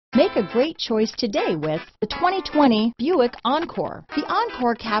Make a great choice today with the 2020 Buick Encore. The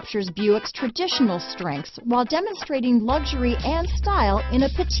Encore captures Buick's traditional strengths while demonstrating luxury and style in a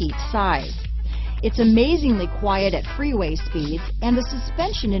petite size. It's amazingly quiet at freeway speeds, and the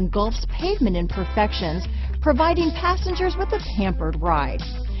suspension engulfs pavement imperfections, providing passengers with a pampered ride.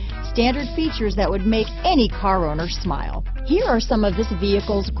 Standard features that would make any car owner smile. Here are some of this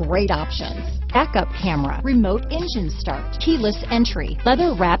vehicle's great options: backup camera, remote engine start, keyless entry,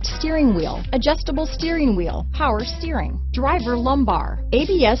 leather-wrapped steering wheel, adjustable steering wheel, power steering, driver lumbar,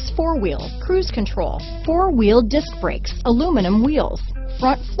 ABS four-wheel, cruise control, four-wheel disc brakes, aluminum wheels,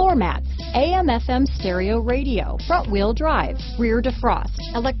 front floor mats, AM/FM stereo radio, front-wheel drive, rear defrost,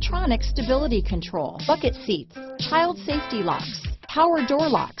 electronic stability control, bucket seats, child safety locks, power door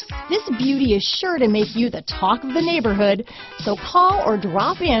locks. This beauty is sure to make you the talk of the neighborhood, so call or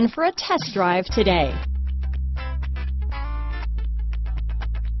drop in for a test drive today.